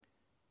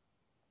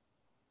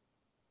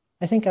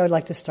I think I would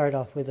like to start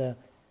off with a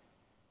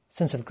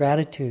sense of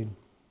gratitude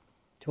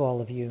to all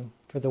of you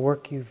for the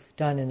work you've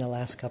done in the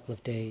last couple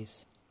of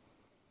days.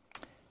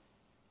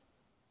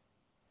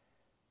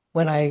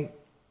 When I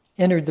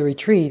entered the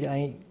retreat,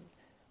 I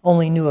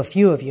only knew a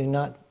few of you,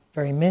 not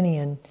very many,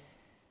 and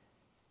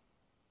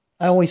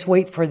I always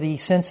wait for the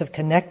sense of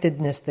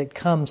connectedness that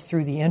comes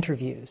through the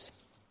interviews,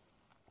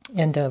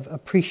 and I've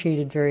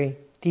appreciated very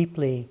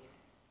deeply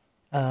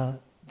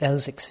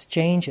those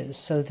exchanges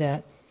so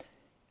that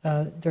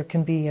there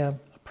can be a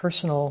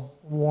personal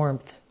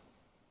warmth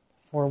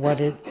for what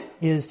it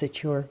is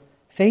that you're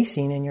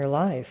facing in your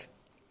life.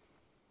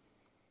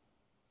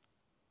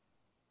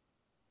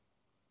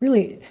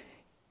 Really,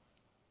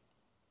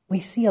 we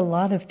see a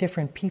lot of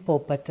different people,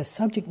 but the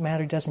subject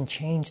matter doesn't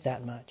change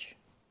that much.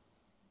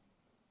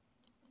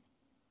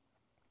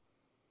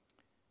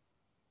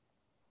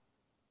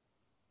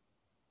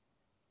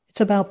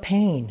 It's about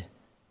pain.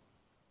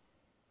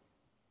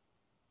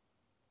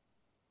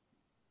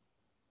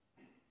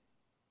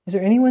 Is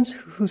there anyone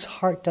whose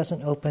heart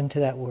doesn't open to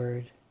that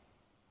word?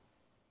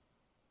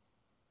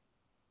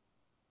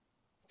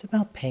 It's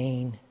about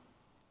pain.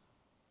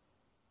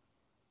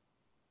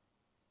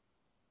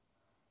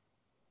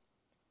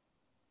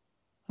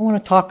 I want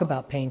to talk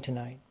about pain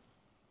tonight.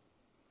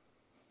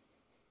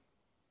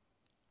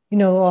 You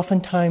know,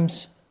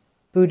 oftentimes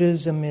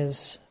Buddhism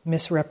is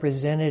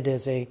misrepresented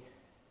as a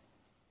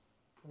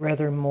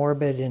rather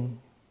morbid and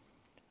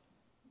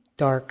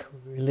dark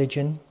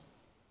religion.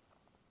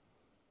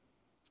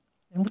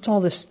 And what's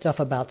all this stuff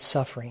about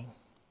suffering?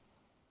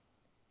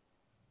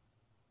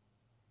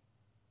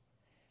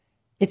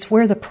 It's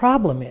where the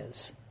problem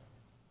is.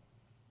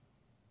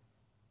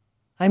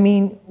 I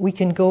mean, we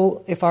can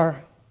go, if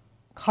our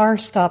car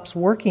stops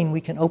working,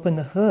 we can open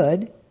the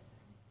hood,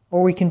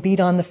 or we can beat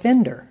on the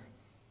fender.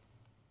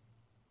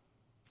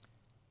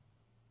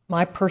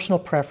 My personal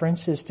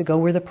preference is to go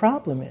where the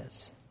problem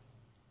is.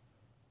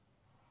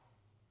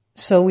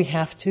 So we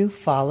have to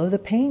follow the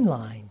pain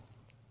line.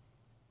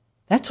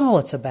 That's all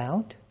it's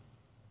about.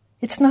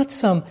 It's not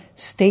some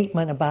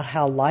statement about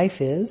how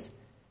life is.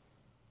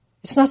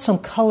 It's not some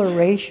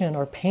coloration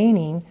or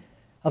painting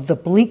of the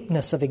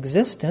bleakness of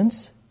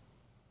existence.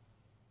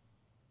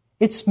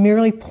 It's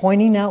merely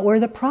pointing out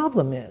where the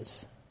problem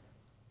is.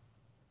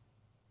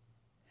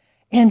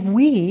 And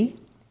we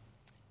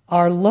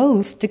are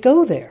loath to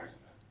go there.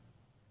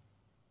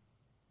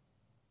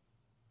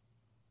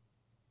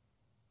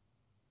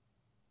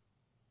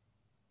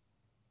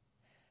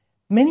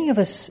 Many of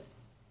us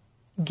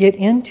get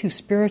into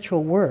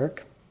spiritual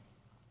work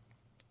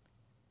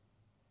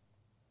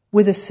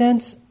with a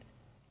sense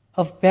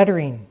of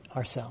bettering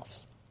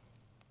ourselves.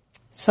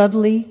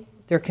 Suddenly,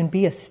 there can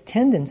be a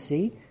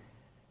tendency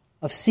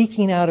of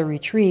seeking out a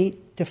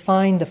retreat to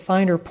find the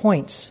finer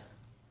points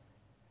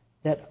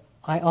that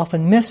I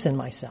often miss in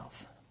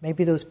myself.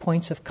 Maybe those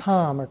points of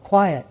calm or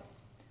quiet.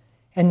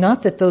 And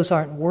not that those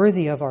aren't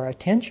worthy of our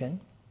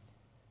attention,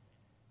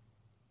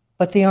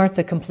 but they aren't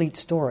the complete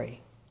story.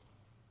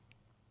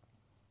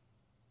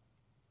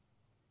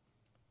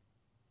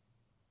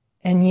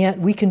 And yet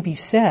we can be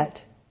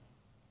set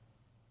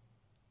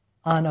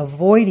on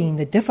avoiding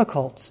the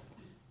difficulties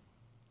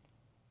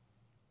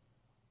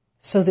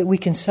so that we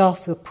can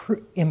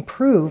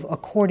self-improve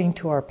according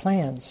to our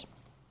plans.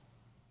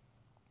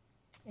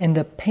 And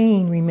the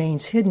pain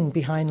remains hidden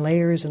behind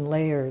layers and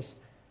layers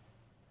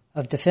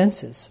of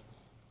defenses.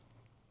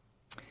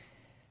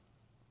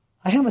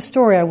 I have a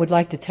story I would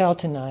like to tell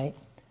tonight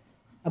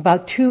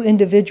about two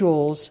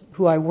individuals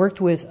who I worked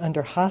with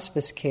under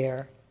hospice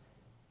care,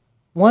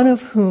 one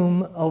of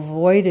whom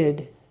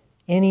avoided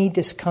any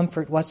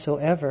discomfort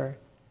whatsoever,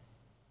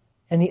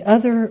 and the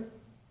other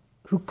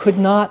who could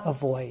not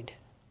avoid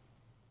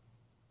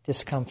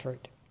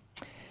discomfort.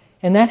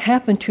 And that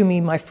happened to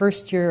me my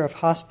first year of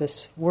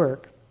hospice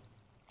work.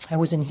 I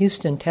was in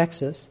Houston,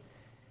 Texas.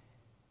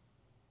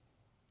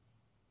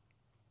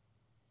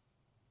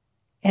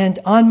 And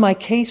on my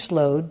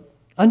caseload,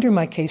 under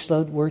my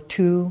caseload, were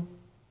two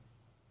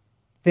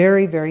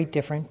very, very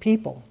different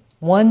people.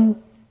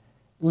 One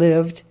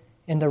lived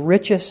in the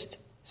richest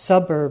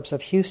suburbs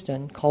of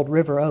Houston called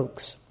River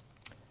Oaks.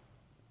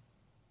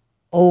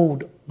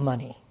 Old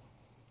money,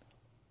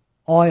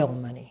 oil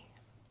money.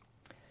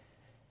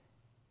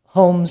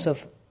 Homes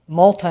of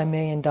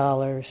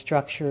multi-million-dollar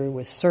structure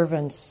with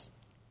servants.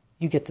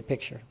 You get the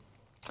picture.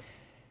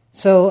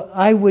 So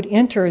I would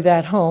enter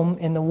that home,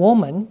 and the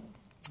woman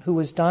who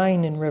was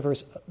dying in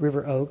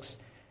River Oaks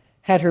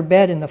had her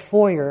bed in the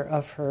foyer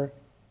of her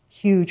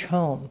huge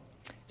home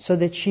so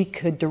that she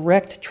could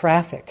direct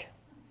traffic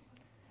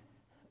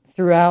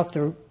throughout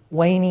the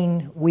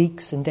waning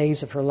weeks and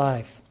days of her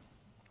life.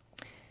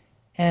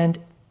 And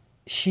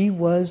she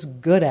was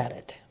good at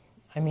it.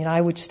 I mean, I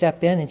would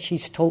step in and she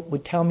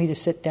would tell me to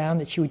sit down,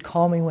 that she would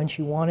call me when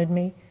she wanted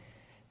me.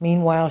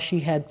 Meanwhile, she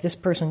had this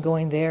person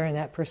going there and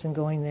that person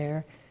going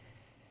there.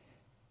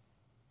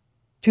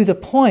 To the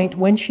point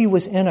when she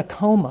was in a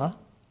coma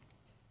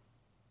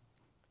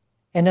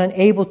and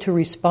unable to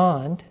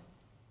respond,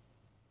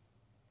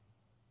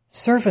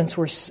 servants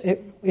were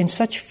in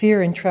such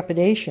fear and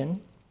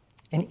trepidation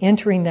in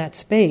entering that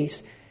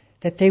space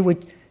that they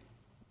would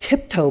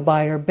tiptoe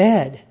by her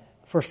bed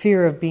for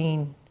fear of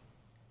being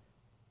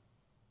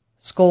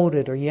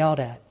scolded or yelled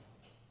at.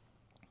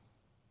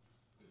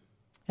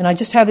 And I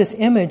just have this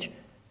image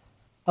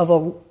of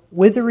a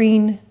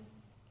withering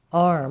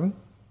arm,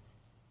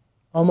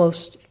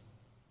 almost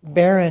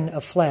barren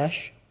of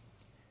flesh,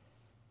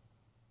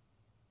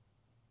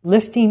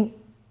 lifting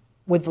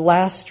with the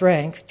last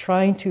strength,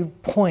 trying to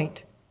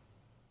point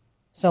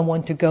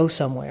someone to go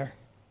somewhere,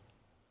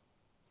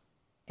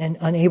 and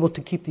unable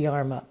to keep the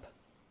arm up,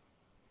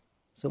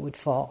 so it would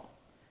fall.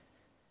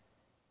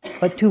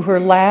 But to her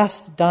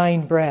last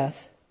dying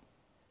breath,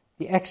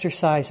 the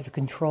exercise of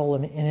control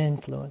and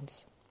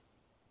influence.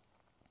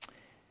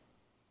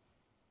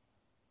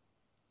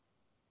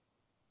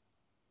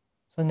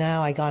 So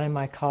now I got in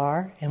my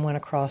car and went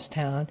across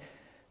town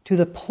to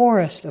the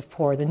poorest of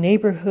poor, the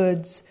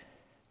neighborhoods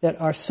that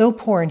are so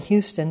poor in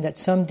Houston that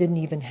some didn't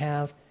even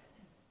have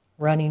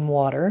running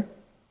water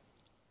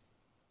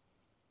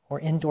or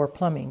indoor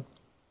plumbing.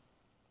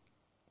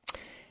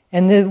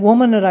 And the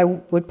woman that I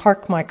would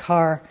park my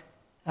car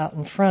out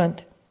in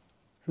front,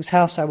 whose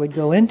house I would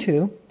go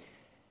into,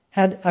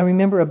 had, I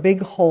remember, a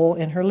big hole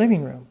in her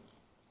living room.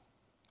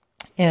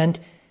 And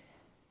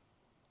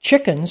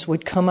chickens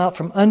would come out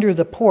from under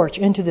the porch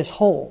into this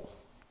hole.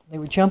 They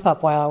would jump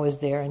up while I was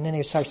there, and then they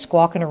would start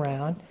squawking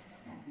around.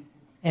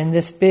 And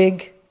this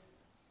big,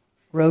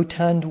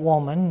 rotund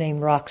woman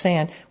named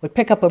Roxanne would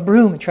pick up a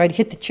broom and try to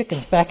hit the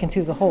chickens back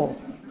into the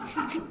hole.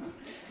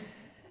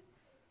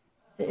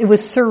 It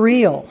was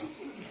surreal.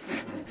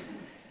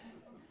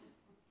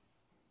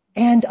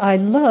 And I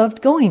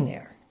loved going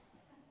there.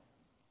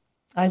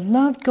 I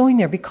loved going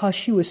there because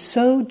she was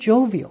so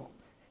jovial,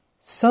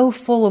 so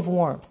full of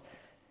warmth,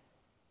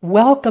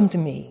 welcomed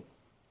me.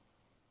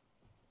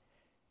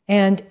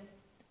 And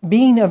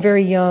being a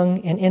very young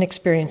and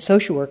inexperienced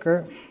social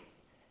worker,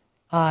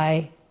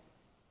 I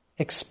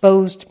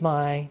exposed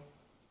my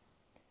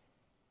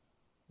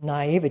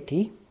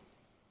naivety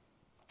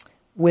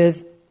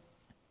with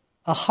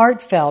a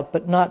heartfelt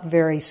but not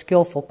very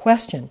skillful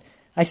question.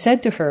 I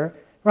said to her,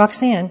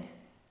 "Roxanne,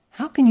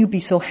 how can you be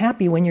so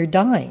happy when you're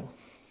dying?"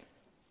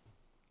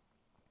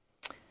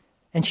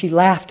 And she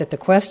laughed at the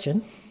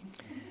question.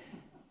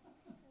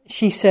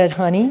 She said,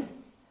 "Honey,"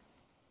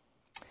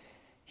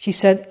 she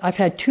said, "I've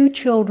had 2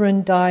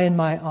 children die in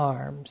my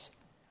arms.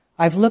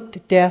 I've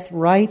looked death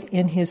right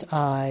in his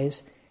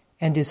eyes,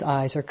 and his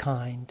eyes are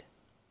kind."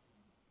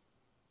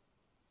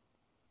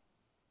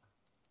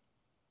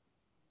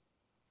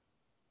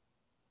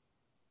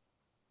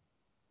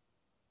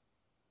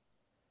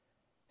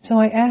 So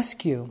I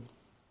ask you,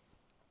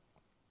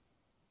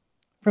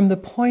 from the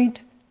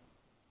point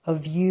of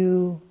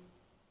view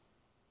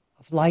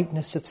of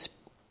lightness of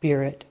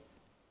spirit,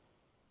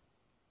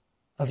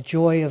 of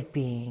joy of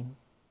being,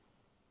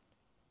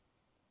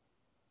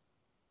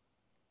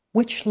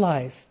 which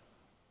life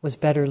was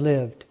better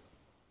lived?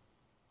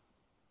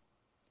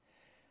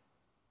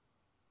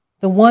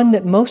 The one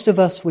that most of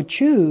us would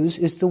choose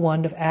is the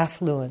one of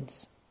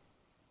affluence,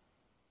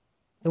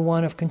 the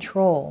one of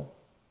control,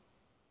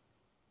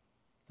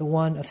 the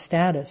one of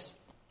status.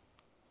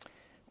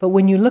 But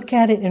when you look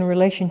at it in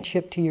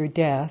relationship to your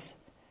death,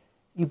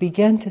 you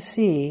begin to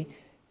see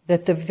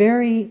that the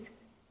very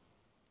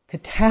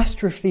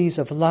catastrophes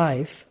of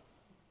life,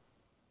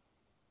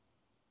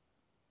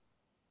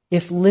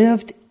 if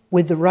lived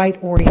with the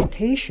right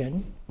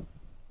orientation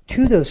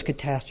to those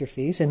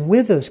catastrophes and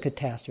with those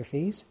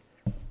catastrophes,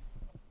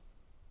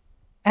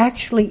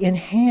 actually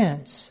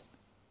enhance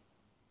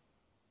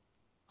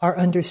our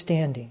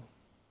understanding.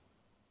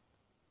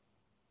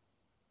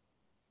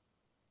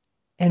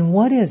 And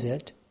what is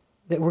it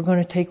that we're going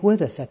to take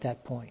with us at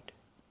that point?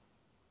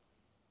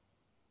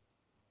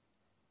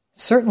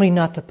 Certainly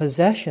not the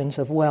possessions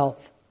of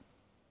wealth,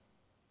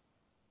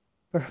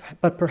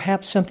 but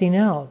perhaps something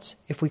else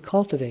if we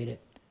cultivate it.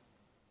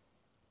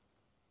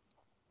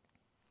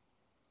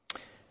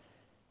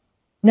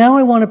 Now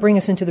I want to bring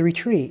us into the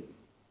retreat.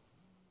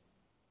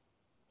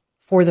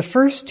 For the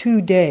first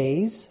 2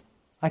 days,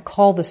 I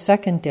call the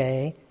second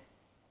day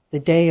the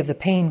day of the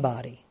pain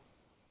body.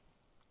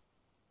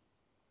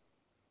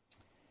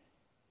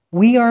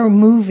 We are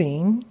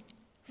moving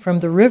from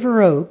the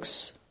River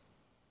Oaks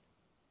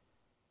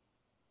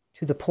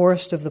to the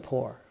poorest of the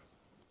poor.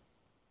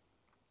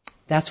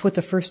 That's what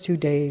the first 2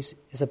 days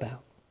is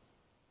about.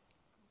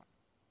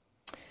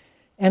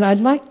 And I'd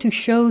like to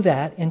show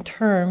that in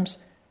terms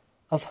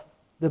of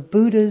the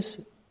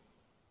Buddha's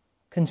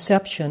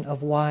conception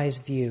of wise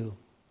view.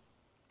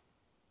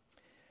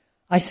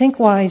 I think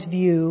wise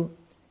view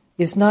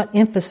is not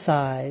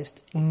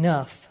emphasized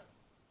enough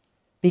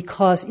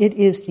because it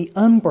is the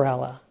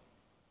umbrella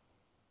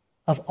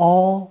of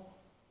all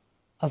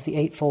of the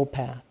Eightfold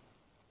Path.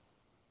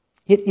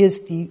 It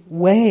is the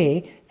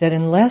way that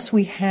unless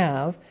we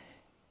have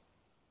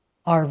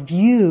our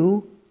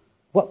view,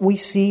 what we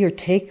see or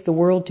take the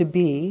world to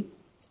be,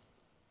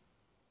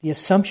 the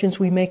assumptions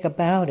we make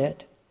about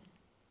it,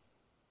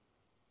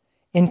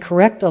 in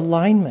correct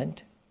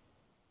alignment,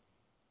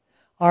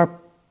 our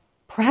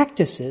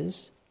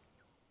practices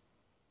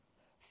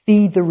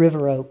feed the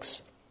river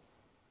oaks.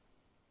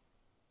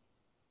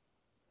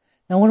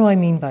 Now, what do I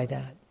mean by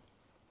that?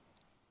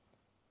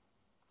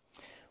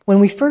 When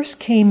we first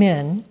came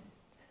in,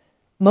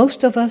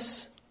 most of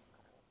us,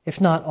 if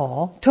not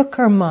all, took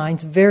our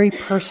minds very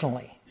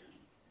personally.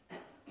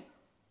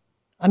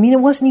 I mean,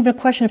 it wasn't even a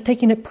question of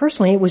taking it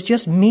personally, it was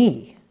just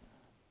me,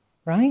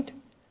 right?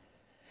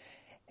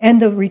 And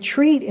the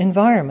retreat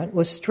environment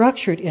was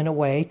structured in a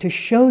way to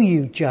show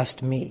you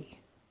just me.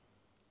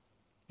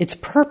 Its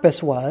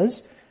purpose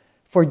was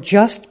for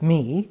just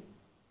me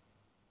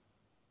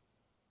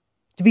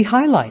to be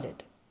highlighted.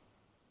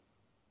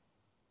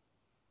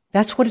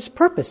 That's what its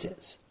purpose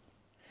is.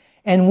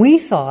 And we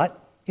thought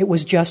it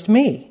was just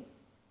me.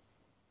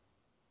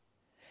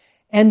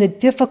 And the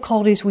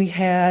difficulties we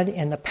had,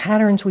 and the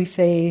patterns we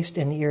faced,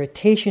 and the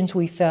irritations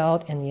we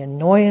felt, and the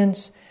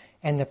annoyance,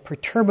 and the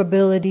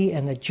perturbability,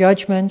 and the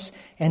judgments,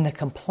 and the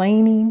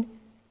complaining,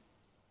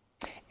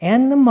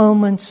 and the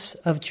moments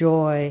of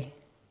joy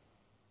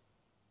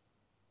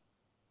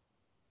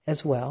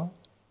as well,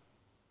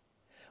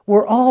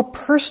 were all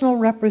personal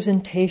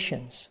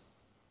representations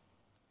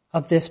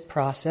of this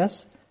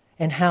process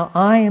and how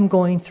I am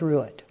going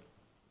through it.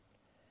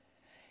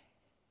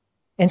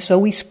 And so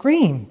we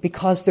scream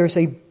because there's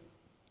a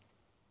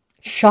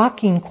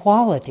shocking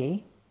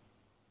quality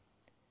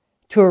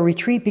to a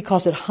retreat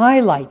because it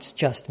highlights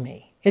just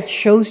me. It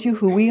shows you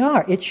who we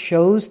are. It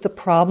shows the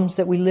problems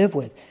that we live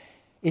with.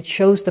 It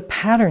shows the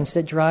patterns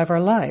that drive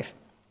our life.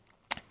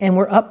 And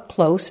we're up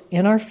close,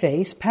 in our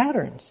face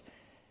patterns.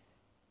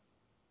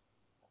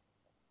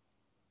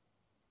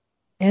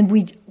 And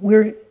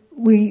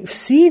we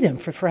see them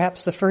for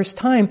perhaps the first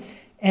time,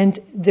 and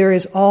there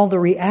is all the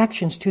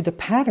reactions to the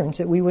patterns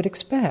that we would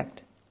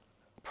expect.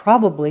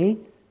 Probably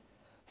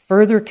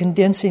further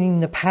condensing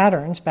the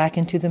patterns back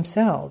into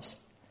themselves.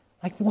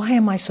 Like, why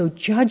am I so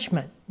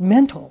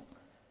judgmental?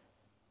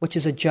 Which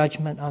is a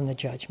judgment on the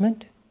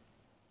judgment.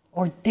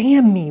 Or,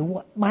 damn me,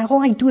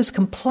 all I do is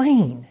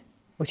complain,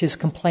 which is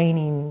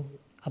complaining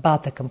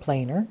about the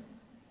complainer.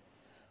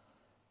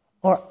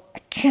 Or, I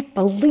can't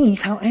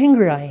believe how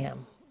angry I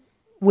am,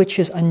 which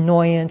is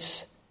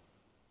annoyance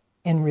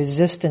and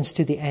resistance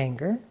to the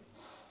anger,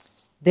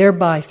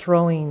 thereby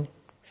throwing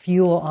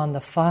fuel on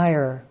the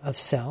fire of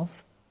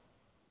self.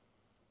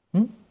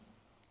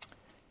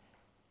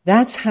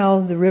 That's how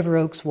the River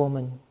Oaks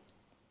woman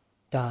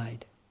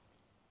died.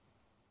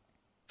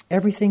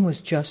 Everything was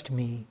just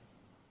me.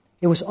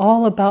 It was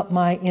all about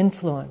my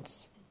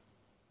influence,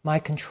 my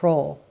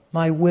control,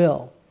 my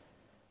will,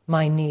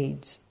 my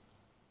needs.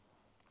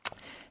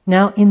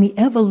 Now, in the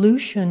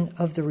evolution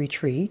of the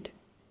retreat,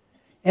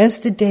 as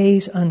the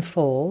days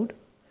unfold,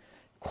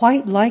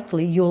 quite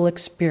likely you'll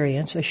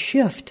experience a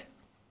shift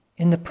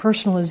in the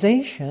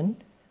personalization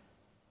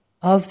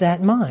of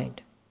that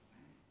mind.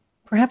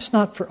 Perhaps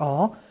not for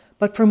all,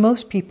 but for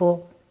most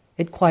people,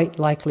 it quite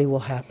likely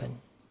will happen.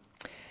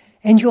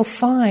 And you'll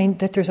find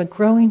that there's a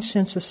growing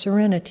sense of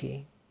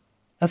serenity,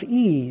 of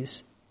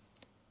ease,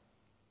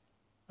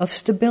 of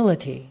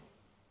stability,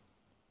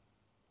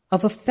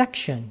 of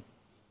affection,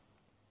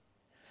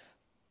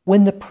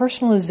 when the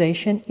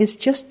personalization is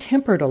just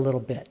tempered a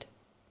little bit,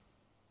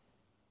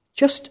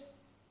 just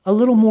a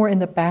little more in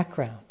the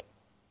background.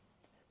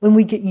 When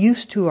we get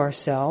used to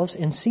ourselves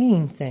and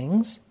seeing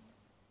things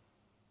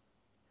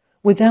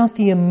without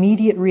the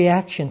immediate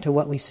reaction to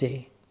what we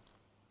see.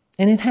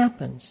 And it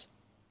happens.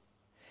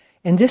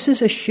 And this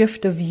is a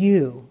shift of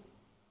view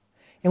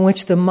in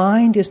which the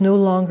mind is no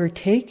longer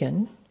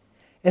taken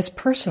as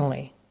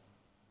personally.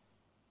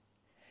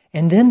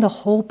 And then the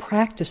whole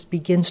practice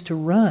begins to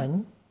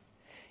run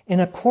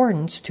in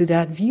accordance to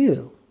that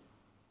view,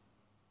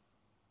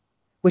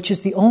 which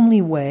is the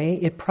only way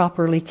it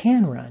properly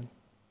can run.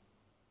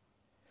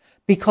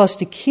 Because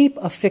to keep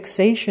a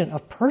fixation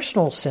of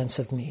personal sense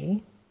of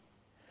me,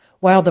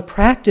 while the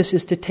practice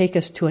is to take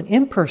us to an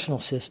impersonal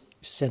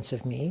sense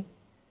of me,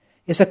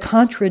 is a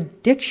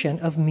contradiction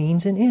of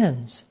means and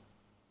ends.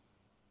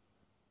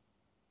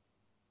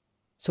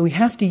 So we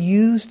have to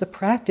use the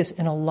practice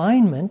in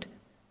alignment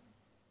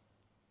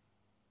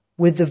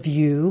with the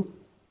view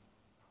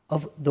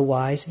of the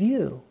wise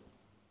view.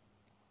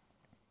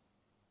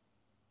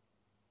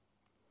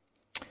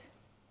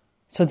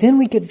 So then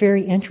we get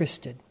very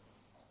interested.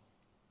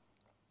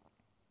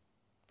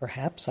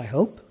 Perhaps, I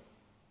hope.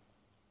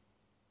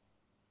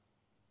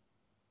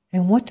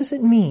 And what does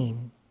it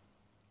mean?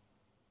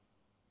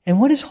 And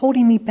what is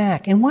holding me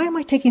back? And why am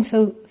I taking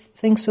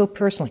things so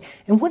personally?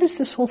 And what is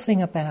this whole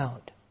thing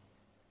about?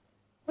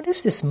 What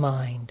is this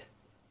mind?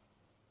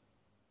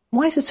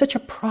 Why is it such a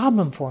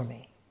problem for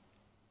me?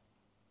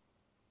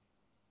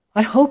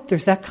 I hope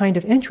there's that kind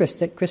of interest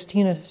that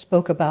Christina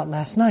spoke about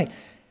last night.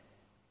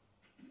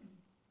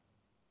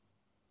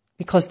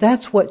 Because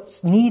that's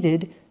what's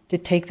needed to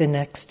take the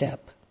next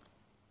step.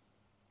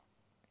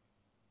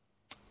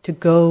 To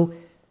go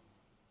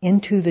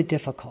into the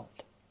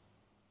difficult.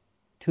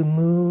 To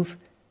move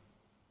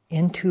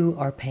into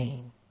our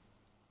pain.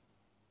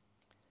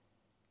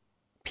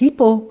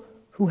 People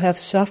who have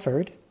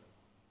suffered,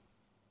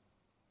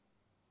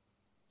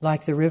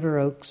 like the river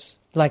oaks,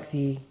 like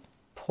the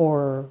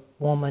poor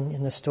woman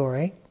in the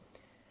story,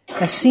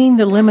 have seen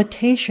the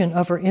limitation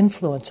of her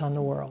influence on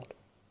the world.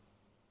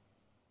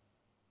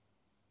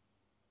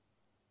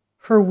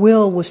 Her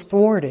will was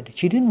thwarted.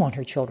 She didn't want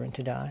her children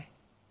to die.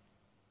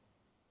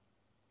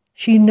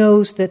 She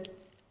knows that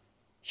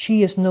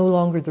she is no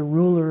longer the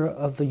ruler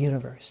of the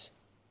universe.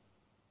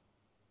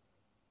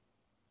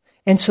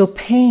 And so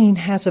pain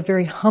has a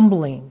very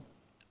humbling,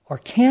 or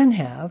can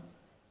have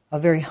a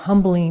very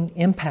humbling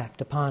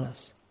impact upon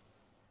us.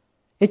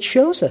 It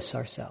shows us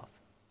ourselves.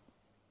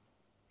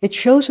 It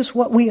shows us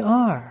what we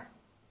are,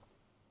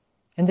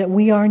 and that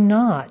we are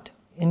not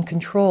in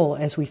control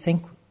as we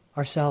think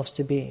ourselves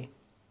to be.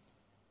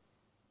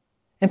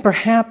 And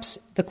perhaps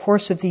the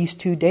course of these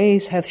 2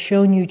 days have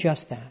shown you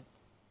just that.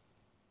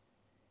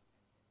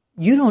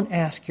 You don't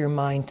ask your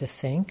mind to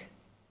think,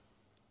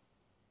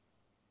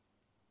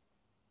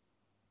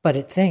 but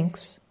it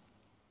thinks.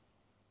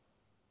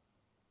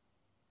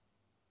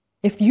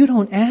 If you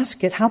don't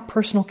ask it, how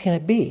personal can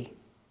it be?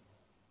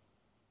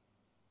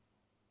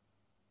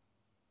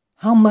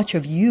 How much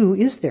of you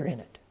is there in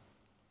it?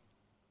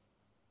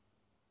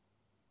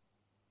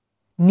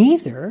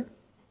 Neither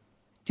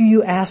do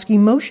you ask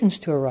emotions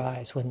to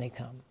arise when they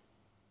come,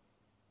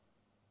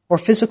 or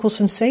physical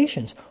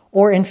sensations,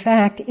 or in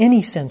fact,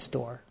 any sense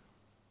door.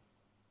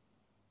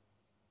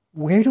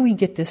 Where do we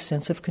get this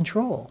sense of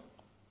control?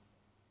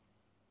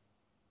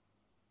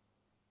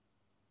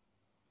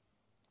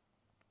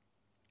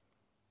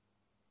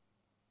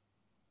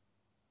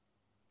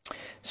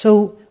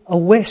 So,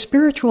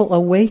 spiritual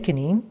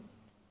awakening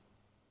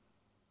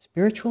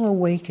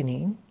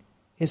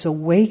is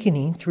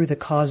awakening through the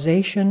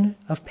causation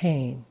of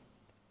pain.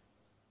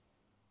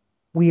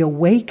 We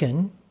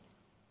awaken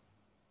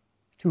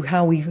through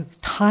how we've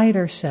tied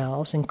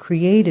ourselves and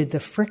created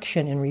the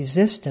friction and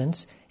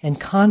resistance and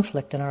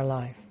conflict in our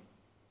life.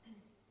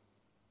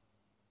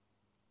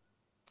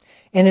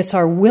 And it's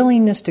our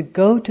willingness to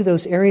go to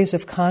those areas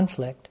of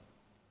conflict,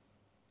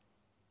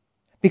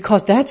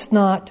 because that's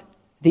not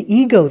the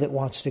ego that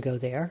wants to go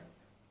there.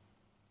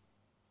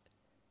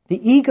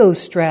 The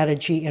ego's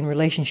strategy in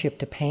relationship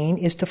to pain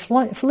is to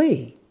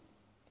flee,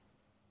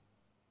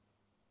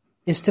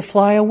 is to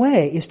fly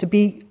away, is to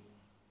be,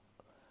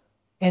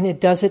 and it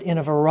does it in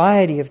a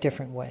variety of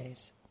different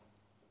ways.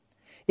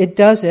 It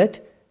does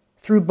it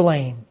through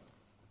blame.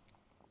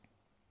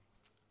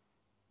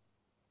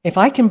 If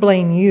I can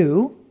blame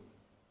you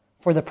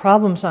for the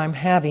problems I'm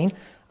having,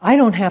 I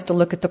don't have to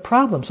look at the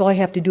problems. All I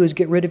have to do is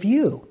get rid of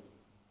you.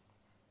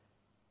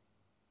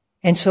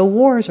 And so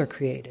wars are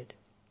created.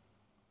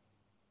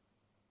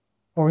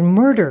 Or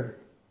murder.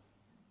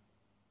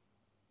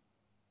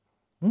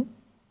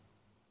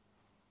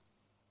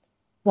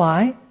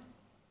 Why?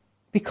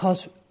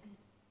 Because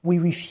we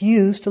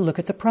refuse to look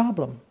at the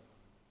problem.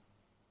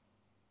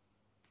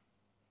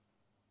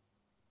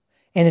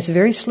 And it's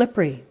very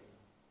slippery.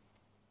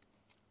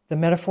 The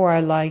metaphor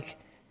I like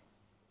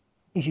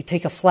is you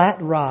take a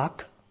flat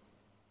rock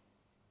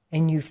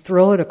and you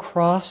throw it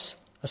across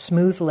a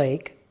smooth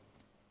lake,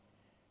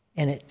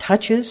 and it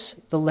touches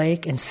the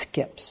lake and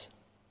skips,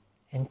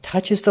 and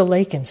touches the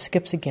lake and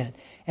skips again,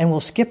 and will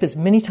skip as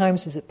many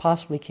times as it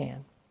possibly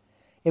can.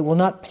 It will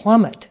not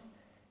plummet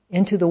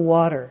into the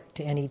water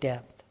to any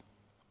depth.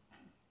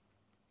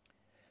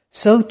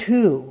 So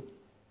too,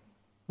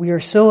 we are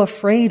so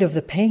afraid of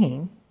the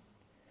pain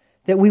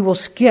that we will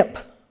skip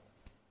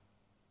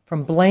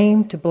from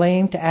blame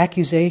to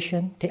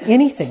accusation to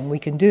anything we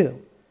can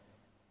do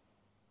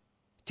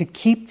to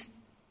keep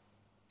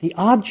the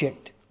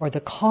object or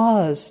the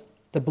cause,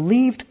 the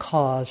believed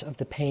cause of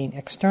the pain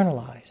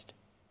externalized.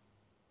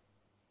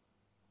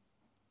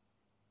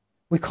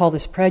 We call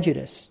this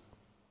prejudice.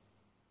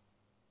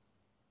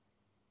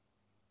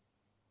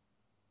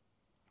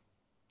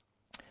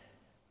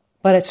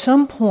 But at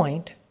some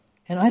point,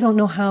 and I don't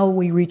know how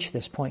we reach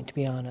this point, to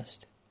be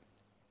honest,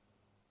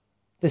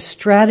 the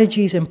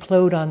strategies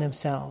implode on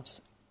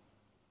themselves.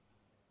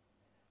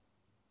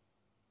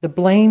 The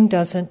blame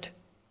doesn't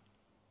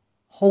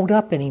hold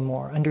up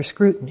anymore under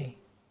scrutiny.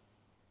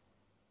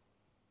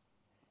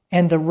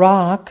 And the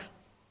rock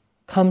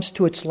comes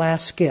to its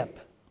last skip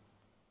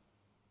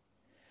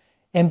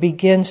and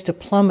begins to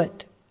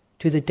plummet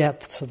to the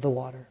depths of the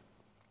water.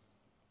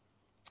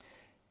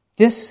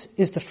 This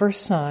is the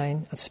first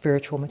sign of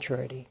spiritual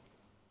maturity.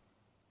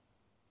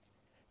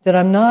 That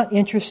I'm not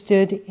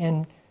interested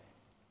in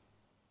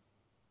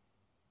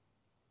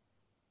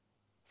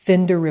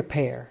fender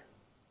repair.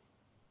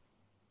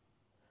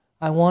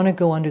 I want to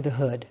go under the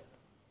hood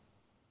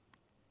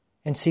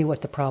and see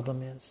what the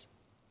problem is.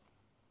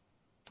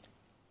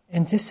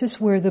 And this is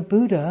where the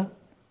Buddha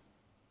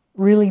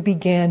really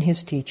began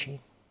his teaching.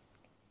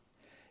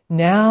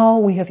 Now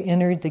we have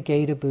entered the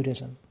gate of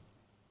Buddhism.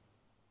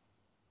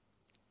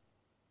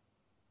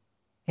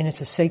 And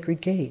it's a sacred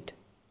gate.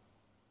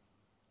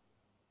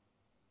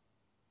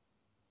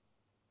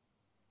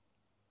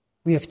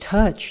 We have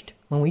touched,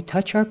 when we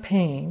touch our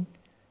pain,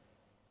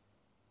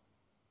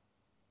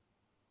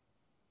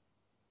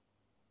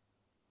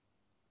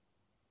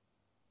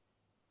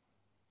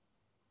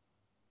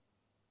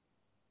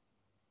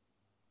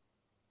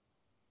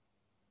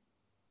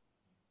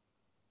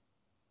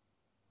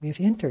 We have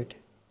entered.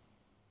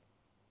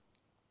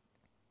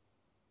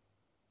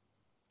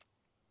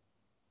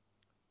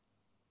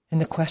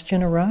 And the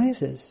question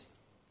arises,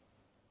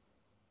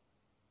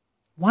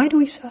 why do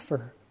we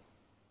suffer?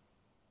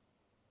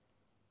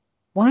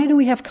 Why do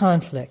we have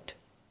conflict?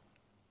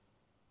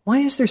 Why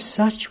is there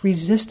such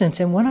resistance?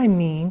 And what I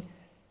mean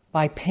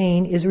by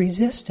pain is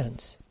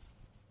resistance.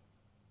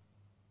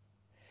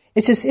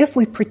 It's as if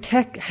we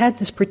had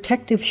this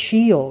protective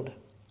shield.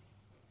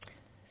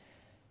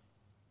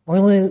 We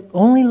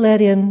only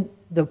let in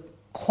the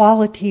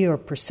quality or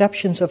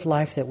perceptions of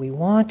life that we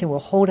want, and we'll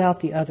hold out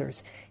the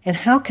others. And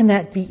how can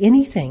that be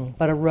anything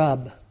but a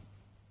rub?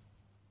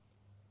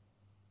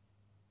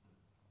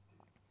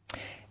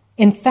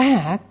 In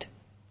fact,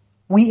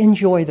 we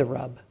enjoy the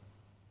rub.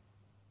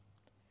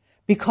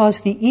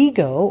 Because the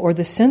ego, or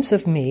the sense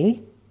of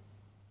me,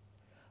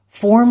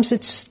 forms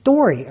its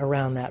story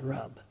around that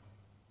rub.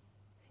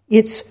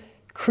 It's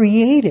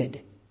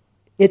created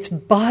its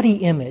body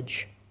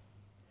image.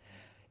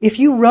 If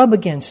you rub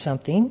against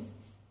something,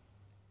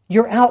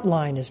 your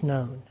outline is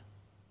known.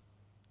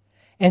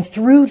 And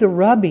through the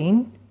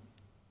rubbing,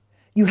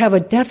 you have a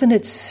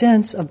definite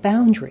sense of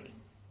boundary,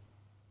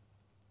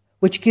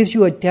 which gives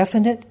you a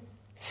definite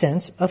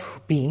sense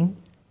of being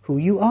who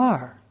you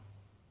are.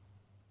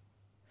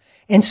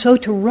 And so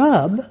to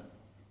rub,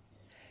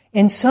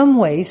 in some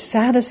ways,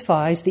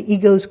 satisfies the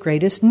ego's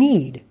greatest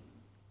need,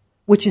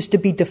 which is to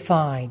be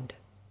defined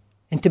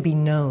and to be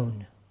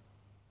known.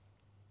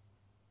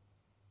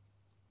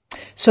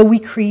 So we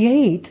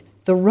create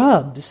the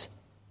rubs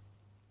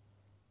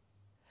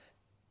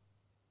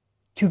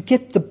to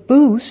get the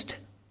boost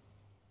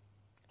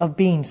of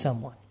being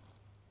someone.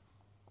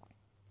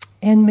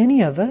 And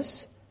many of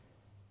us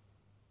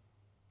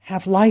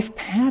have life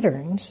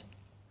patterns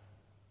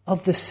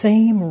of the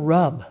same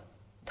rub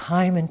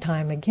time and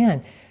time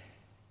again.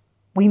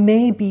 We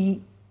may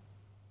be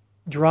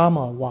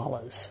drama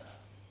wallas.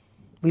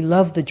 We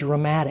love the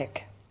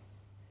dramatic.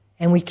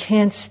 And we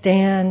can't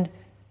stand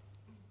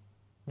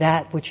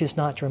that which is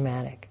not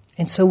dramatic.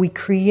 And so we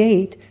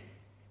create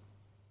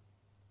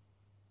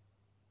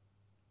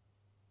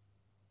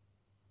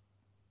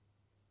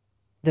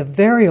the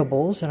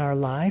variables in our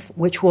life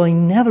which will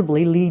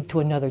inevitably lead to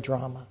another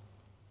drama.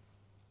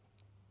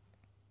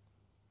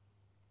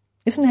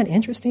 Isn't that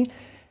interesting?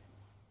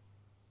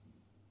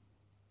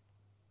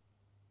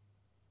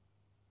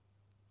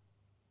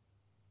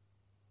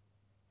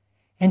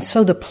 And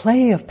so the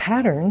play of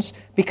patterns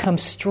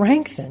becomes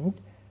strengthened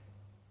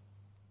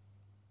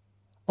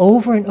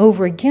over and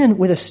over again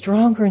with a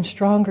stronger and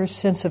stronger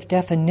sense of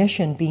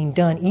definition being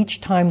done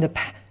each time the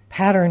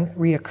pattern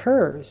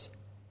reoccurs.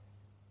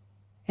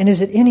 And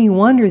is it any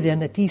wonder then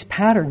that these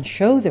patterns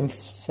show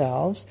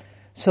themselves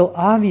so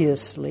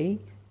obviously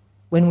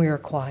when we are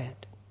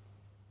quiet?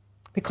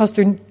 Because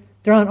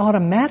they're on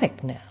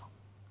automatic now.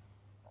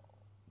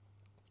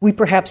 We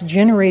perhaps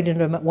generated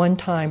them at one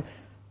time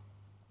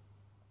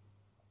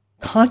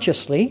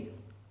consciously,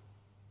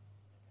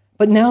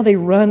 but now they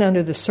run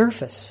under the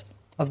surface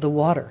of the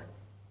water,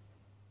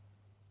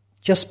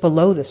 just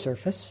below the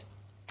surface,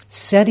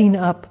 setting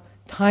up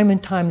time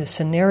and time the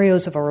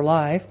scenarios of our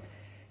life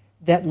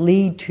that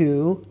lead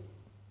to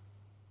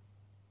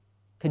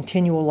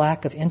continual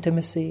lack of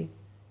intimacy,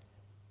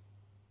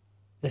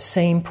 the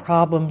same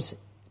problems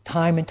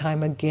time and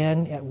time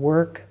again at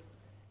work,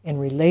 in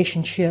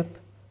relationship,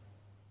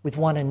 with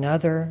one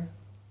another,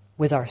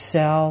 with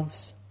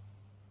ourselves.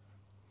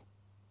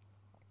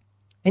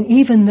 And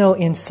even though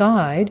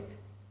inside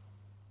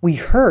we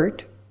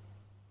hurt,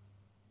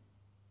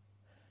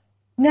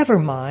 never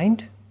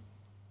mind.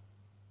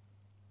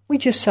 We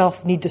just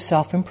need to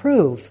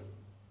self-improve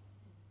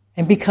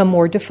and become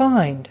more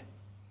defined.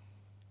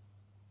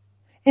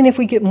 And if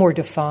we get more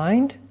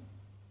defined,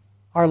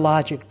 our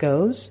logic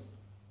goes,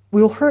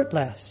 we'll hurt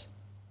less,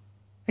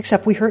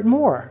 except we hurt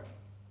more.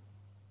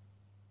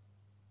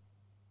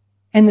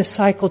 And the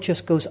cycle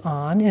just goes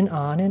on and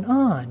on and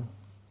on.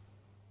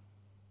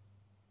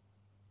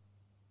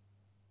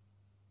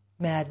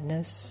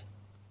 Madness.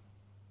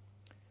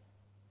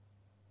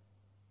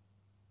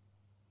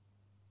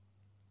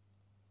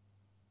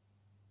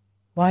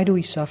 Why do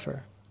we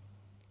suffer?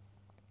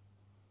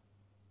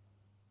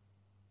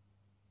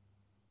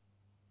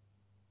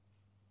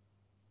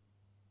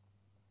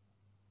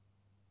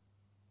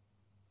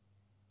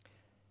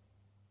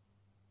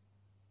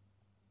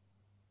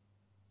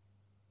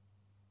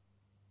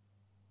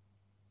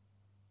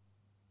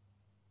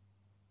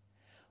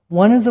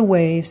 One of the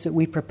ways that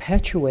we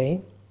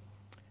perpetuate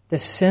the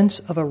sense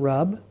of a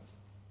rub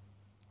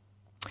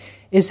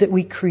is that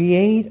we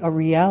create a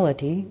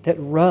reality that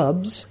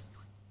rubs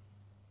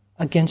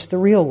against the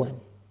real one.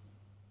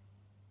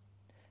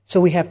 So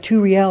we have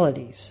two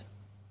realities.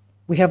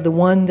 We have the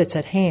one that's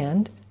at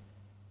hand,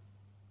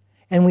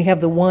 and we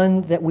have the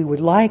one that we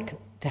would like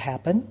to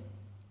happen,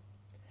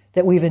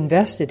 that we've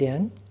invested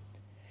in.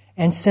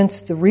 And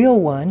since the real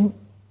one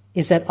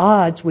is at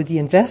odds with the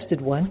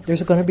invested one,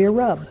 there's going to be a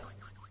rub.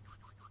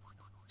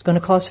 It's going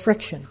to cause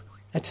friction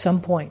at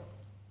some point.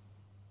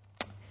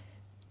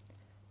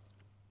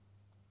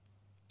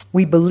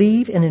 We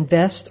believe and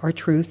invest our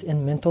truth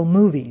in mental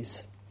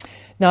movies.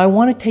 Now, I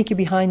want to take you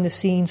behind the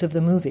scenes of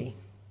the movie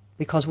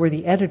because we're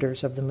the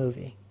editors of the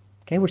movie.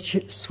 Okay, we're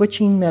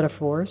switching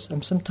metaphors.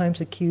 I'm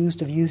sometimes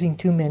accused of using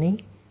too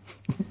many.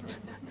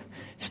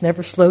 It's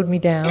never slowed me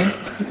down.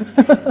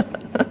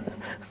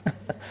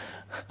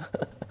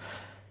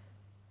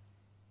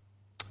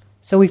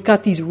 So we've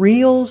got these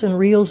reels and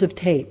reels of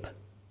tape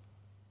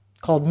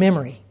called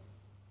memory.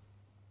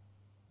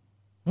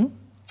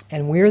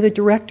 And we're the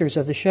directors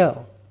of the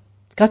show.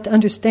 You've got to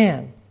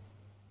understand,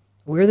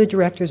 we're the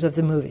directors of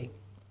the movie.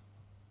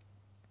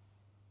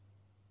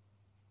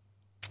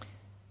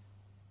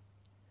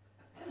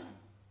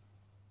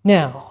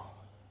 Now,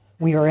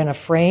 we are in a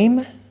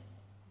frame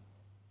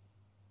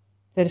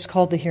that is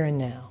called the here and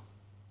now.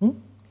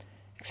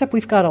 Except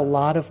we've got a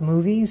lot of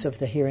movies of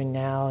the here and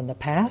now and the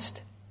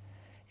past,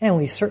 and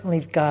we've certainly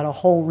got a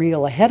whole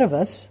reel ahead of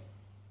us.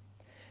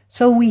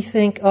 So we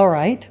think, all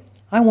right,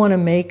 I want to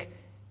make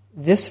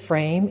this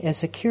frame as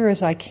secure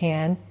as I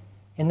can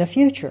in the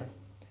future.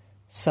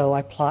 So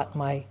I plot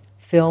my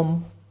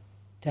film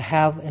to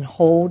have and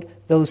hold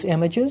those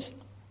images.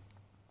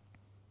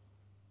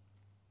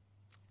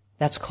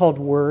 That's called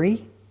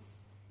worry.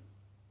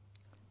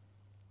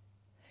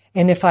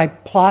 And if I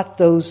plot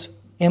those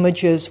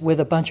images with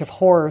a bunch of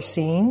horror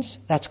scenes,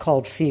 that's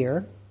called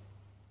fear.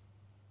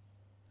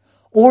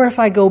 Or if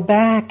I go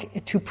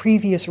back to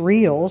previous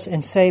reels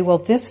and say, well,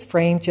 this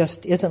frame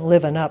just isn't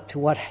living up to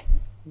what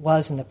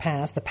was in the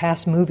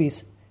past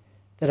movies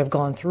that have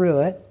gone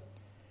through it.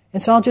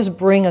 And so I'll just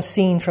bring a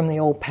scene from the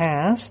old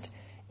past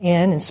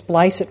in and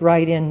splice it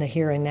right in the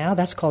here and now.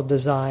 That's called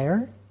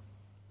desire.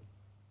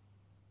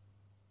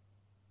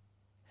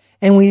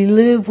 And we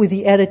live with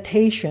the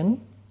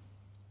editing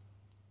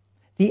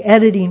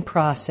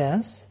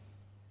process,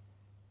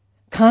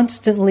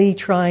 constantly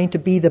trying to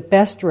be the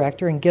best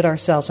director and get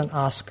ourselves an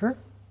Oscar,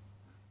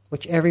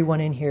 which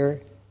everyone in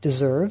here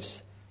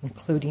deserves,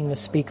 including the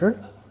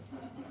speaker.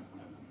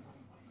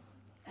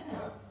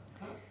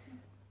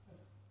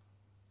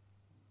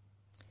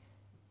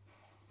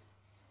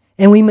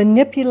 And we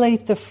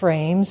manipulate the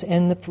frames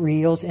and the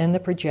reels and the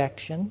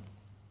projection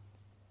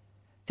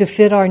to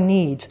fit our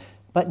needs,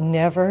 but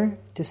never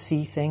to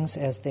see things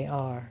as they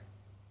are.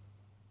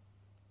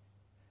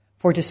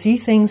 For to see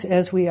things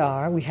as we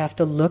are, we have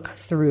to look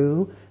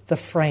through the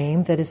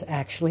frame that is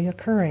actually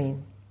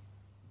occurring.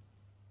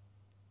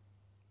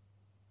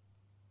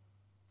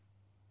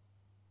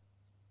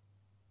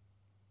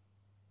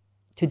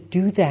 To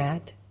do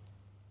that,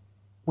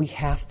 we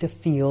have to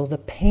feel the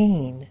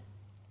pain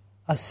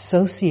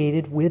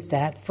associated with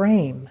that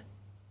frame.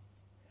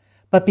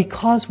 But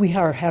because we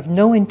have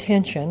no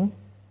intention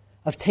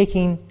of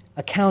taking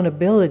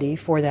accountability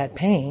for that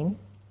pain,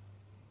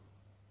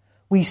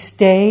 we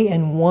stay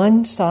in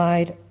one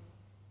side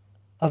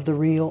of the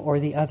reel or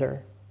the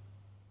other,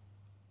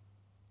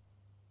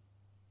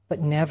 but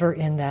never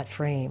in that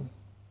frame.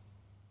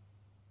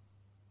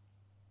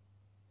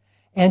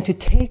 And to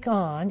take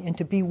on and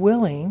to be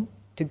willing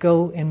to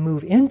go and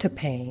move into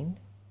pain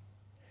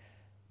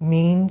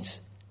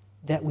means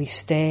that we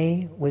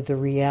stay with the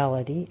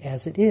reality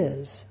as it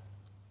is.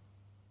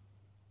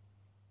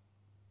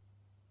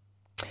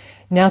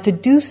 Now, to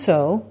do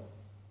so,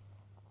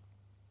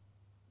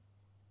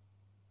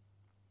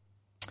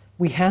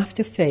 we have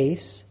to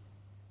face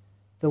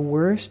the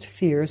worst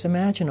fears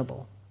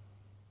imaginable.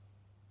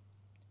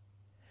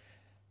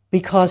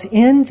 Because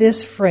in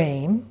this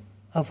frame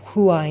of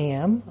who I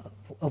am,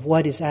 of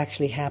what is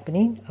actually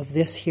happening, of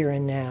this here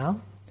and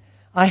now,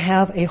 I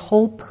have a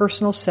whole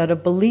personal set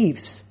of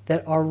beliefs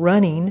that are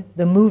running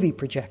the movie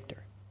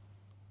projector.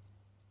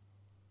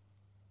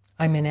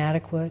 I'm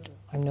inadequate,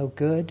 I'm no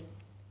good,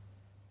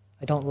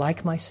 I don't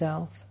like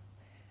myself.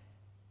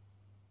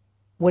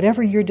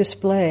 Whatever your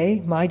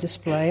display, my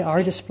display,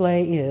 our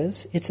display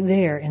is, it's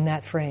there in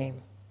that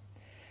frame.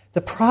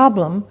 The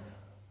problem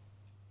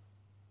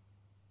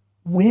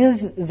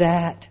with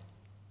that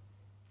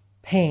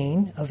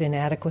pain of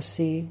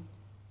inadequacy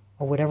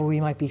or whatever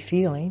we might be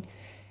feeling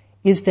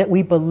is that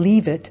we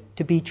believe it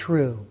to be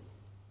true.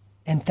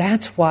 And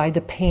that's why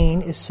the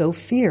pain is so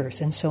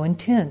fierce and so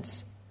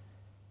intense.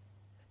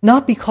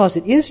 Not because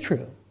it is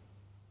true,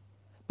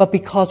 but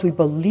because we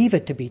believe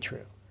it to be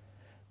true.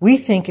 We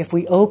think if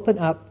we open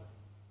up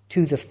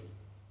to the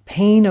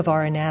pain of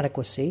our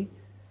inadequacy,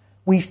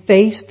 we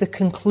face the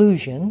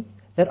conclusion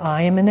that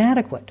I am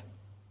inadequate.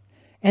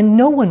 And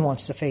no one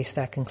wants to face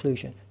that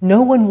conclusion.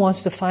 No one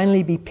wants to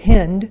finally be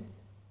pinned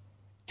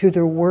to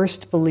their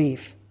worst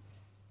belief.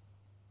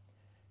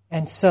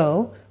 And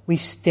so we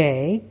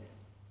stay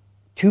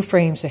 2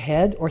 frames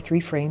ahead or 3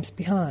 frames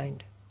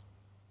behind.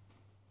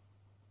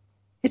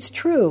 It's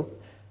true.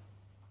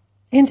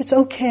 And it's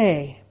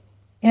okay.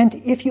 And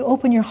if you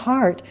open your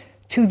heart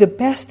to the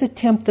best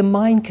attempt the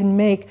mind can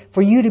make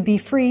for you to be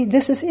free,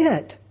 this is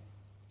it.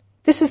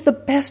 This is the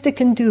best it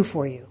can do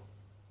for you.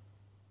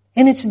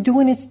 And it's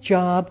doing its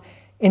job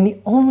in the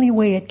only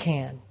way it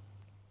can.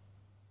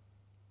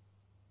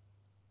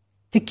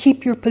 To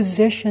keep your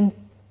position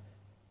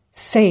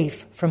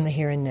safe from the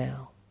here and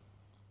now.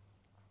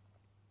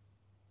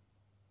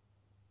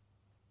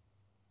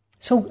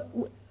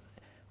 So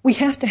we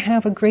have to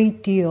have a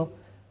great deal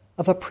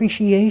of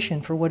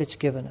appreciation for what it's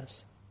given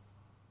us.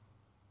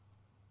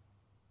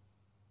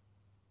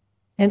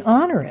 And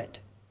honor it.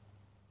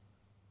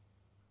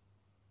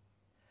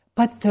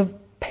 But the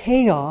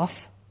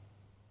payoff,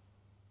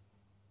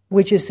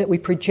 which is that we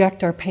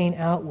project our pain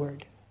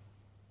outward,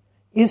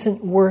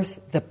 isn't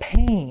worth the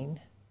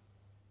pain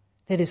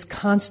that is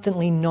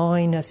constantly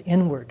gnawing us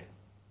inward.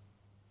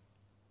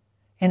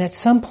 And at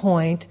some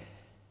point,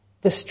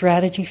 the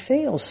strategy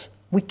fails.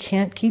 We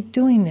can't keep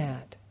doing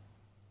that.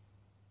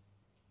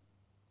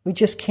 We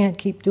just can't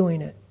keep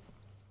doing it.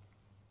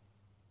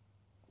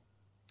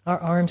 Our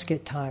arms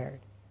get tired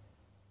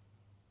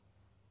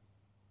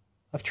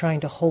of trying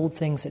to hold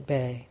things at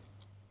bay.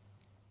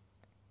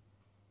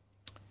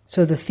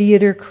 So the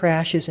theater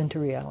crashes into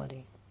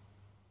reality.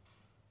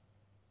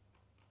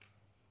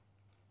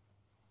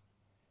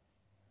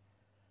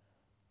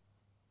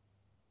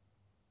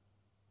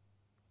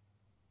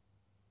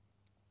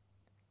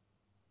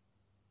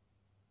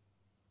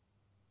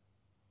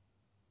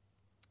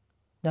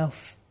 Now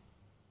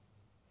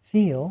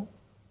feel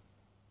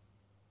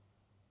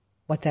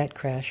what that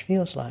crash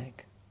feels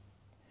like.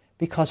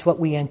 Because what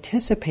we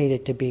anticipate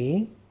it to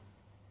be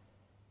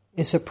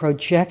is a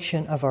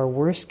projection of our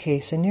worst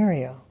case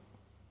scenario.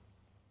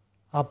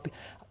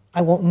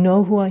 I won't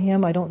know who I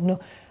am. I don't know.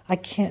 I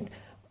can't.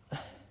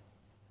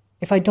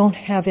 If I don't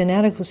have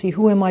inadequacy,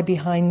 who am I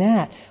behind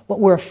that?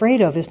 What we're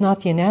afraid of is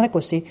not the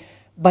inadequacy,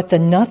 but the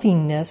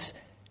nothingness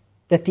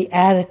that the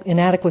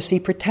inadequacy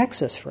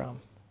protects us from.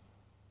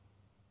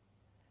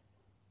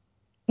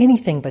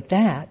 Anything but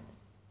that,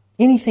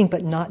 anything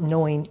but not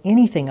knowing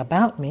anything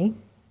about me.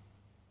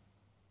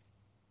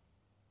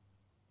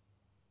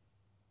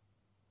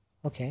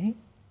 Okay.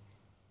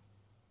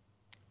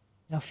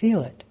 Now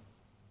feel it.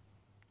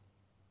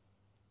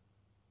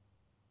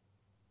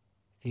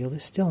 Feel the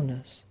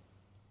stillness.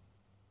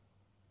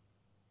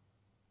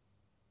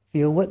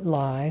 Feel what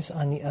lies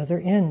on the other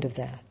end of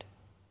that.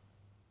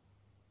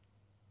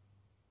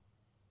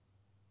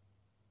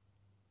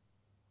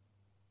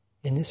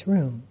 In this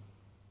room.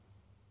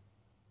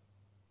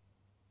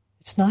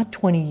 It's not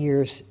 20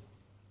 years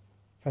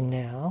from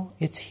now,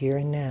 it's here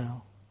and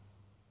now.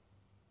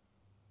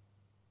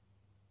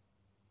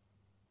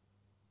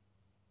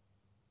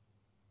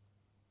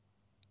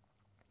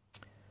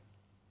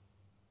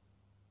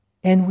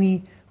 And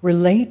we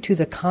relate to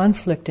the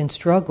conflict and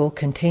struggle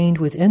contained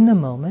within the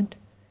moment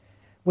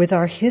with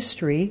our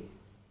history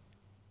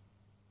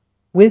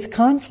with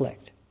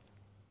conflict.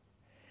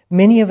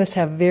 Many of us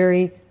have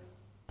very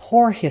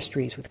poor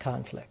histories with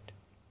conflict.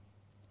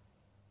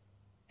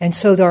 And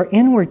so our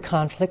inward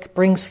conflict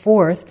brings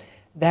forth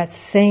that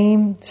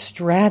same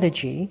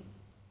strategy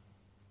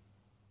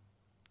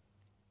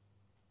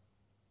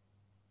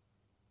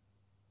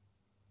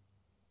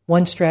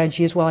One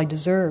strategy is, well, I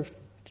deserve it.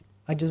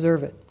 I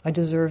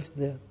deserve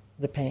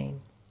the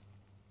pain.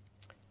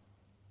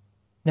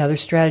 Another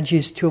strategy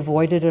is to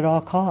avoid it at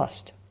all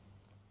cost.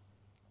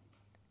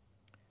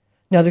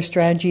 Another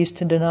strategy is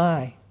to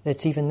deny that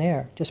it's even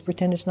there. Just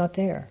pretend it's not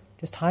there.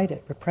 Just hide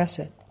it, repress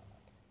it.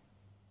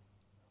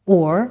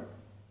 Or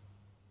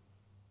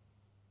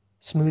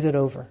smooth it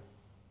over.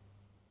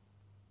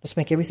 Let's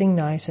make everything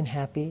nice and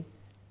happy.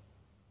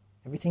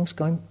 Everything's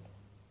going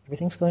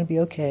to be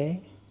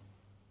okay.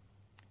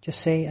 Just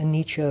say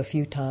anicca a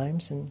few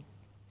times and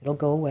it'll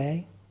go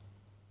away.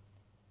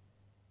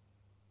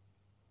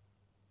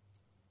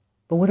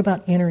 But what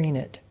about entering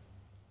it?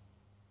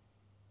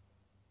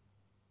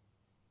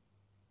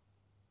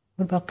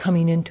 What about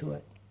coming into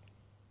it?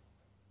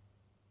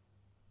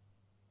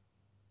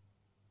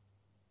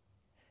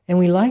 And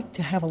we like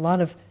to have a lot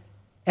of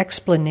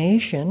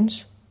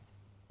explanations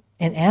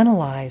and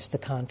analyze the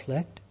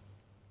conflict.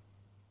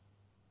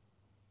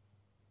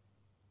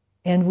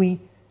 And we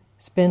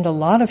spend a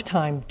lot of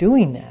time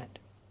doing that.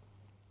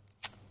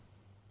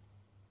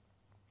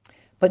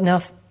 But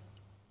now,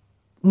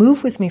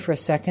 move with me for a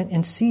second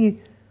and see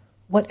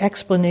what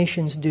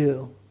explanations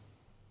do.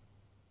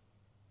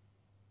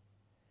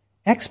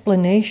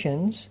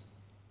 Explanations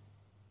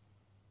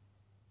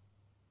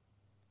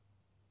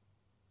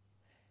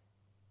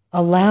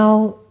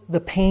allow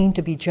the pain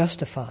to be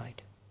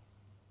justified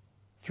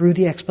through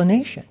the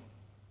explanation.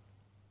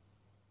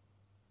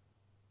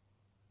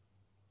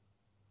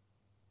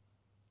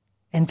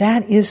 And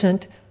that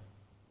isn't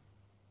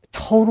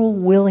total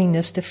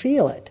willingness to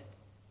feel it.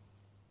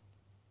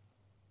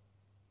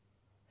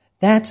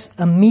 That's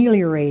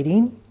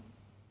ameliorating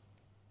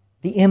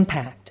the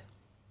impact.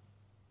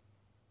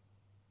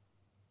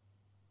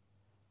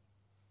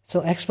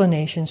 So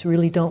explanations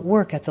really don't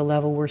work at the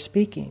level we're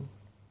speaking.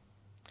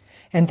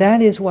 And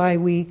that is why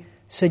we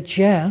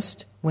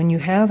suggest, when you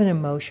have an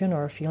emotion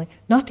or a feeling,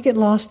 not to get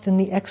lost in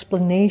the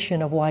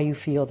explanation of why you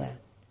feel that.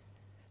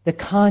 The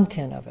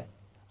content of it.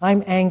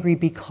 I'm angry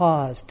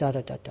because ...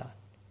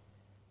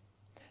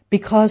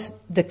 Because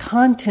the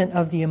content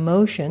of the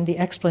emotion, the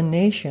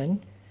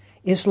explanation,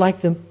 is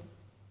like the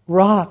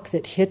rock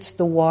that hits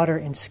the water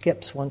and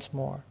skips once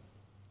more.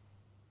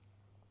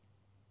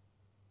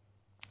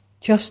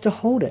 just to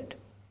hold it,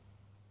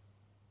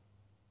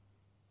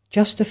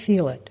 just to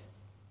feel it,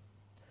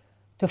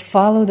 to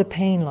follow the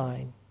pain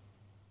line,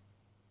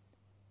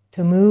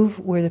 to move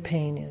where the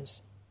pain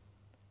is.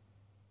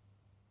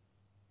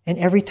 And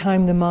every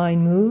time the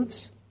mind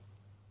moves,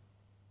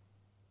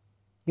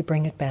 you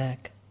bring it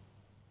back.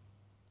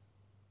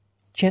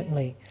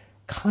 Gently,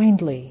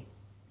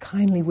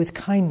 kindly with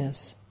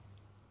kindness.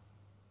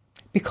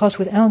 Because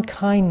without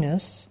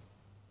kindness,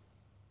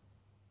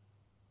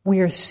 we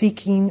are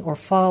seeking or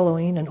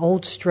following an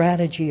old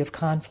strategy of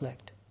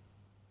conflict.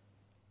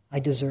 I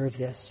deserve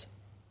this.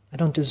 I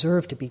don't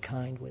deserve to be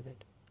kind with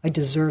it. I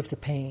deserve the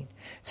pain.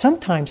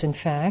 Sometimes, in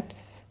fact,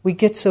 we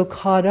get so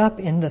caught up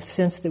in the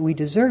sense that we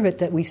deserve it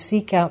that we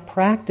seek out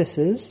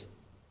practices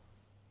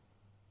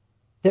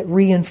that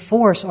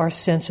reinforce our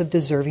sense of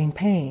deserving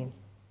pain.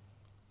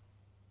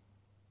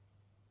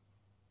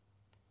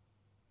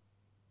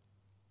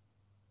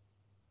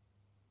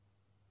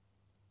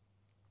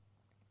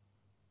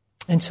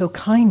 And so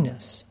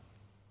kindness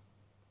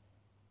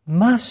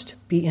must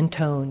be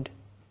intoned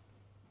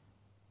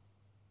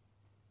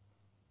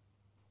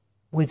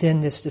within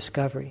this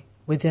discovery,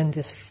 within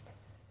this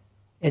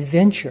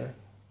adventure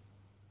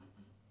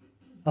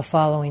of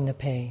following the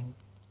pain.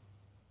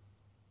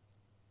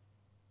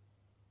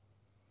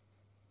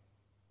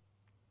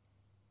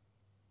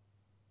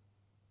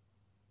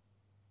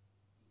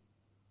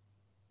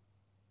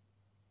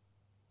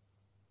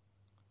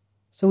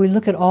 So we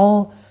look at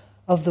all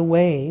of the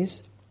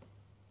ways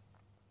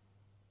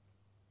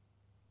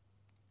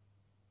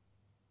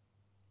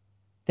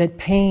that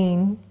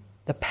pain,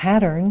 the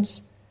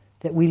patterns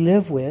that we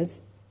live with,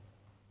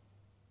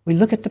 we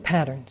look at the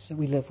patterns that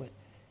we live with.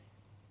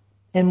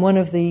 And one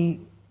of the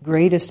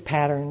greatest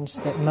patterns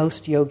that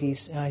most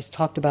yogis, and I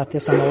talked about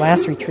this on the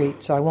last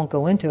retreat, so I won't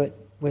go into it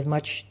with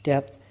much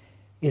depth,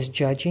 is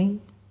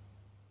judging.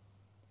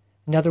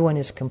 Another one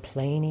is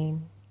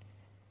complaining.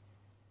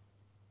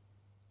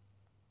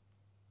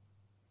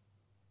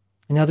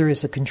 Another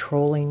is a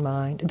controlling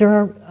mind.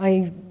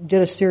 I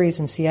did a series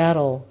in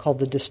Seattle called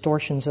The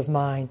Distortions of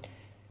Mind.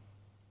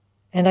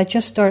 And I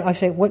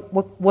say,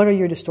 what are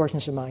your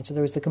distortions of mind? So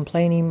there was the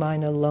complaining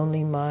mind, the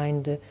lonely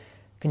mind, the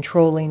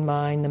controlling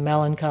mind, the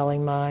melancholy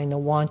mind, the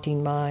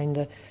wanting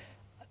mind.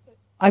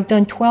 I've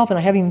done 12 and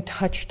I haven't even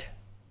touched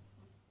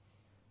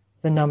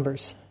the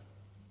numbers.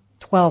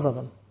 12 of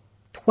them.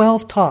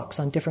 12 talks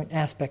on different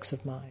aspects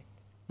of mind.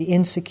 The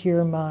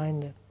insecure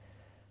mind,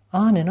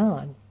 on and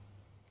on.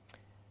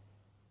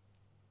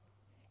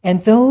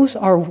 And those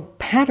are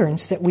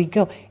patterns that we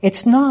go.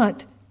 It's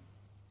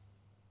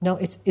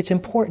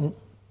important.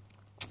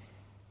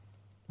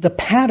 The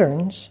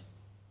patterns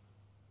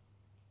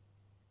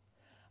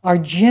are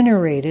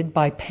generated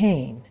by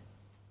pain.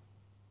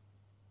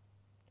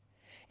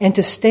 And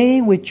to stay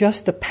with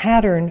just the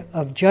pattern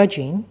of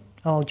judging,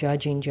 I'm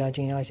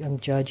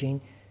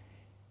judging,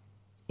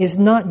 is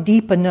not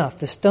deep enough.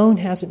 The stone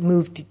hasn't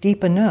moved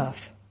deep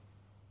enough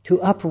to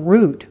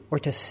uproot or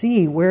to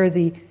see what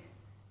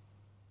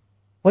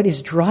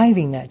is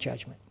driving that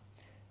judgment.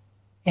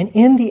 And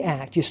in the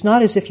act, it's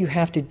not as if you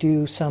have to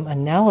do some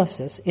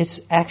analysis, it's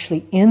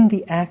actually in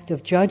the act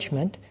of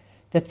judgment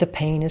that the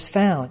pain is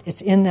found.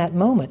 It's in that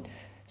moment.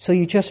 So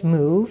you just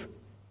move,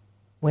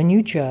 when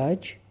you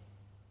judge,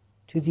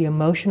 to the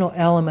emotional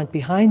element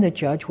behind the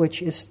judge,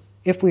 which is,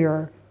 if we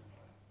are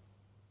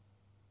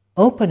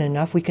open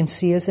enough, we can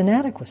see as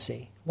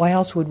inadequacy. Why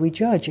else would we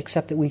judge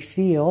except that we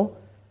feel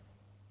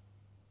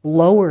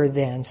lower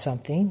than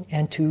something,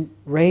 and to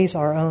raise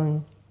our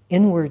own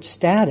inward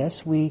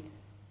status, we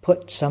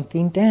put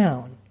something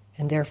down,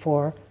 and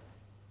therefore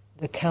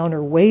the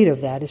counterweight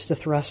of that is to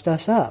thrust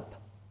us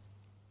up.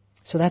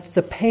 So that's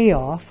the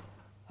payoff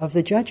of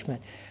the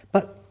judgment.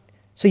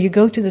 So you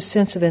go to the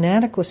sense of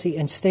inadequacy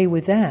and stay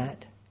with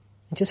that,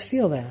 and just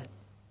feel that.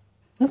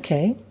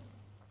 Okay,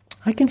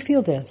 I can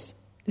feel this.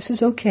 This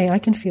is okay, I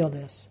can feel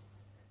this.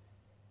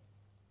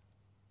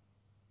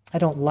 I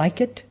don't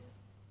like it,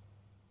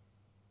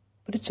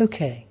 but it's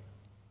okay.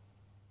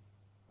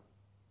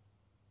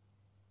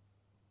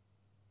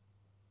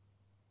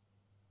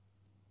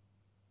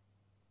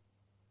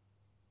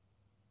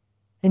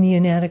 And the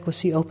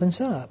inadequacy opens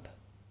up.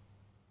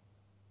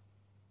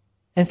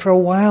 And for a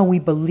while we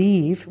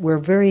believe,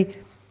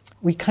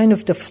 we kind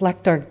of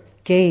deflect our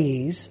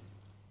gaze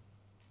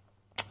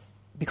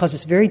because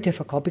it's very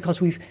difficult,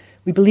 because we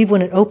believe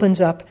when it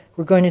opens up,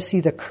 we're going to see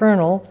the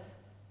kernel,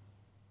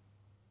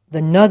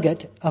 the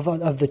nugget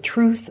of the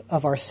truth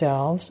of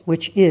ourselves,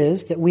 which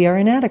is that we are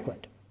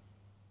inadequate.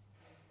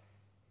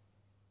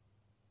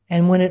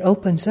 And when it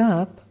opens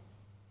up,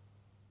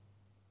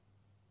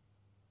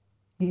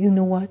 you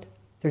know what?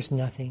 There's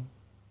nothing.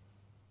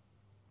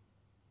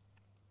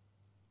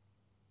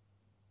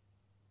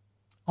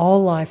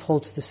 All life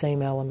holds the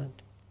same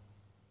element.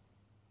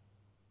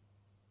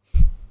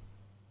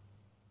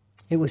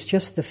 It was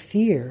just the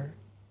fear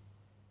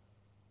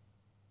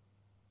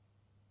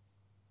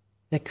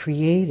that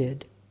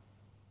created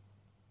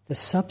the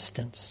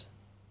substance.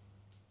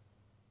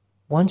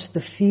 Once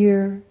the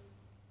fear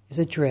is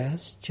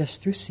addressed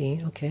just through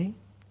seeing, okay?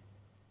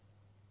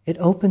 It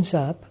opens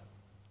up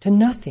to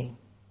nothing.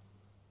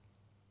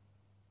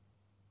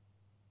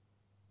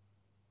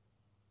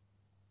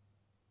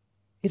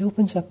 It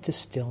opens up to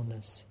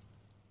stillness.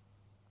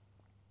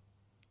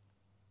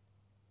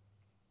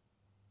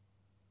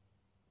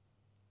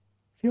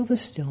 Feel the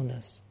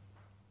stillness.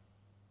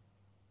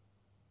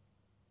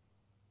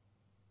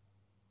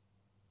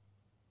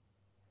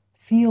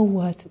 Feel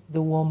what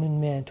the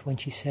woman meant when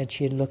she said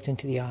she had looked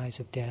into the eyes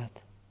of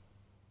death.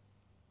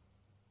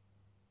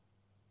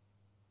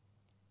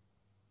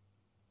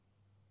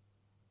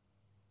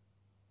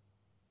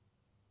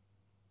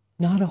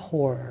 Not a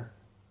horror,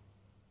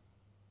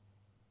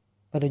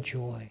 but a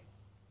joy.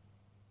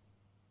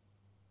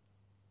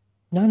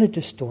 Not a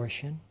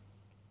distortion,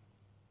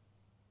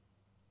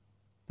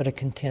 but a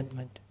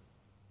contentment.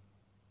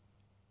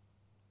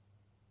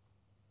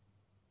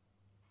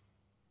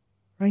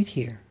 Right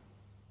here.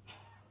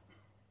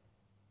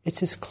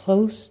 It's as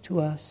close to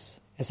us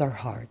as our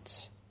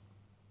hearts,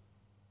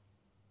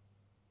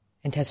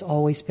 and has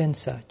always been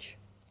such.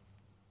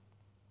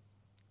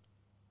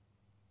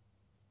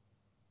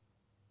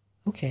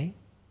 Okay.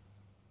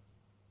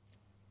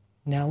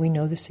 Now we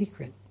know the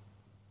secret.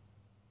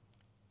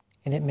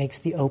 And it makes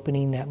the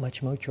opening that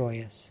much more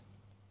joyous.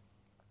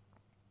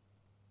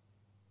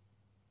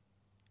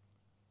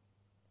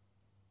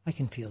 I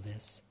can feel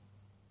this.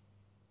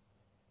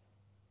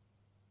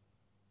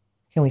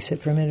 Can we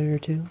sit for a minute or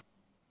two?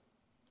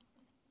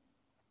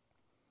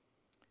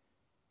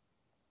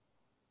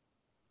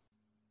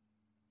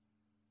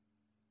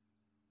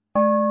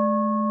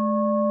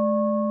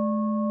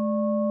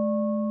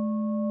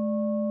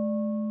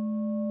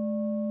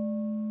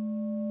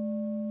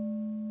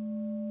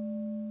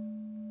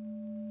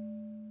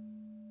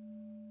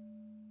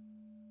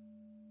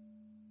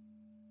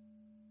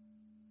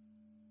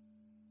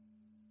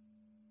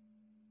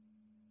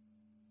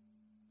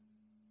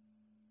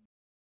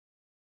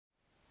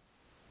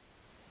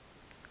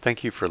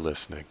 Thank you for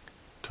listening.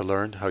 To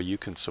learn how you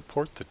can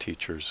support the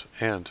teachers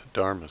and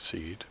Dharma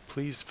Seed,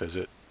 please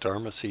visit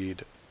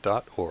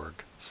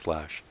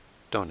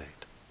dharmaseed.org/donate.